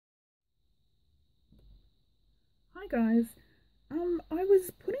Hi guys, I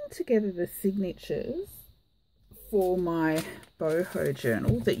was putting together the signatures for my boho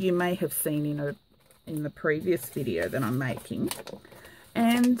journal that you may have seen in the previous video that I'm making,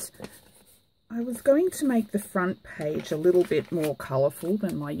 and I was going to make the front page a little bit more colourful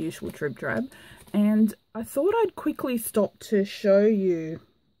than my usual drib drab, and I thought I'd quickly stop to show you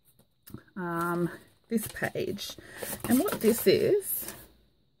this page. And what this is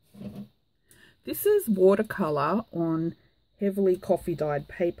watercolour on heavily coffee dyed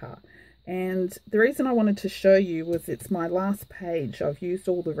paper, and the reason I wanted to show you was it's my last page. I've used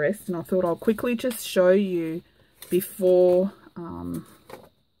all the rest, and I thought I'll quickly just show you before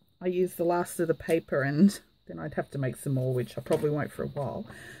I use the last of the paper, and then I'd have to make some more, which I probably won't for a while.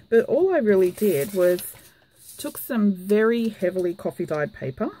 But all I really did was took some very heavily coffee dyed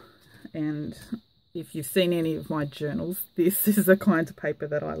paper, and if you've seen any of my journals, this is the kind of paper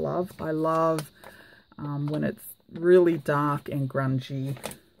that I love. I love when it's really dark and grungy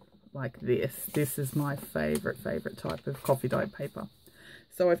like this. This is my favourite type of coffee dyed paper.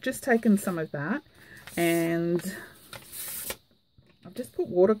 So I've just taken some of that and I've just put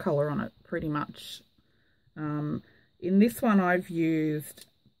watercolour on it pretty much. In this one I've used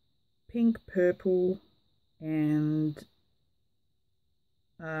pink, purple and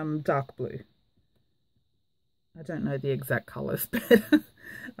dark blue. I don't know the exact colours, but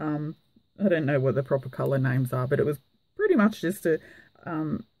I don't know what the proper colour names are, but it was pretty much just a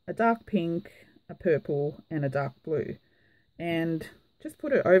dark pink, a purple and a dark blue, and just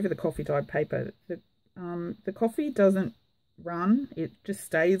put it over the coffee dyed paper. The coffee doesn't run, it just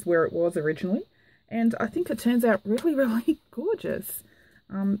stays where it was originally, and I think it turns out really gorgeous.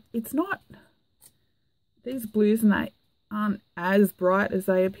 It's not, these blues and they aren't as bright as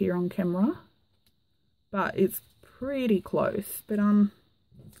they appear on camera, but it's pretty close. But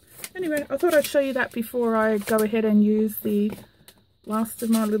anyway, I thought I'd show you that before I go ahead and use the last of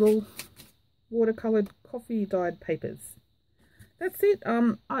my little watercolored coffee dyed papers. That's it.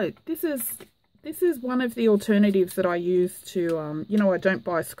 Oh, this is one of the alternatives that I use to you know, I don't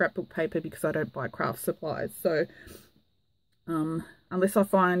buy scrapbook paper because I don't buy craft supplies. So unless I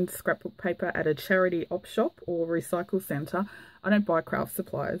find scrapbook paper at a charity op shop or recycle centre, I don't buy craft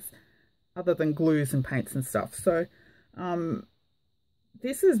supplies other than glues and paints and stuff. So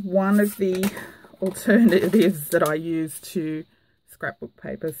this is one of the alternatives that I use to scrapbook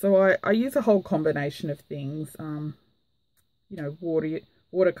paper. So I use a whole combination of things, you know,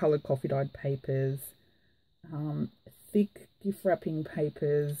 watercolored coffee dyed papers, thick gift wrapping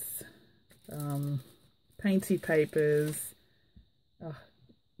papers, painty papers,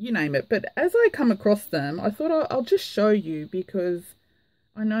 you name it. But as I come across them, I thought I'll just show you, because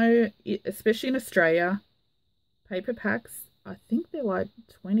I know, especially in Australia, paper packs, I think they're like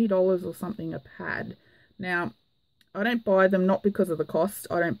 $20 or something a pad. Now, I don't buy them not because of the cost.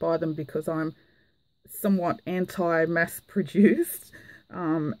 I don't buy them because I'm somewhat anti-mass produced.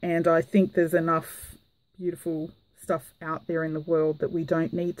 And I think there's enough beautiful stuff out there in the world that we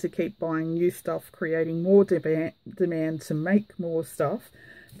don't need to keep buying new stuff, creating more demand to make more stuff.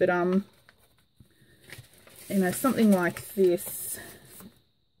 But, you know, something like this,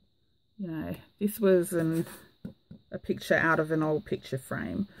 you know, this was a picture out of an old picture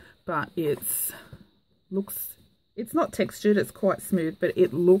frame, but it's not textured, it's quite smooth, but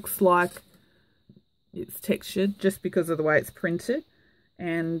it looks like it's textured just because of the way it's printed.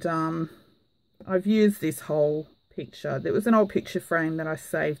 And I've used this whole picture. There was an old picture frame that I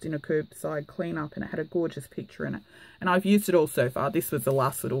saved in a curbside cleanup, and it had a gorgeous picture in it, and I've used it all so far. This was the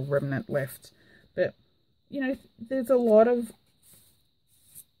last little remnant left. But you know, there's a lot of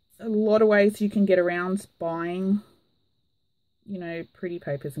ways you can get around buying, you know, pretty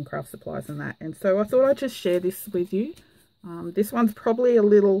papers and craft supplies and that. And so I thought I'd just share this with you. This one's probably a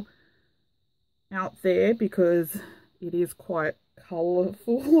little out there because it is quite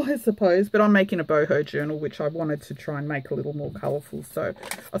colourful, I suppose, but I'm making a boho journal, which I wanted to try and make a little more colourful, so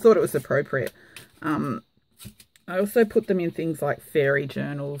I thought it was appropriate. I also put them in things like fairy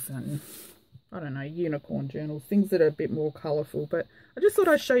journals and, I don't know, unicorn journals, things that are a bit more colourful. But I just thought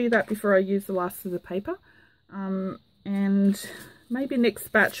I'd show you that before I use the last of the paper. And maybe next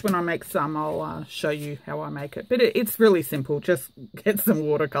batch when I make some, I'll show you how I make it. But it's really simple. Just get some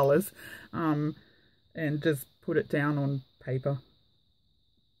watercolours and just put it down on paper,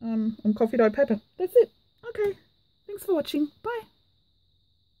 on coffee dyed paper. That's it. Okay, thanks for watching. Bye.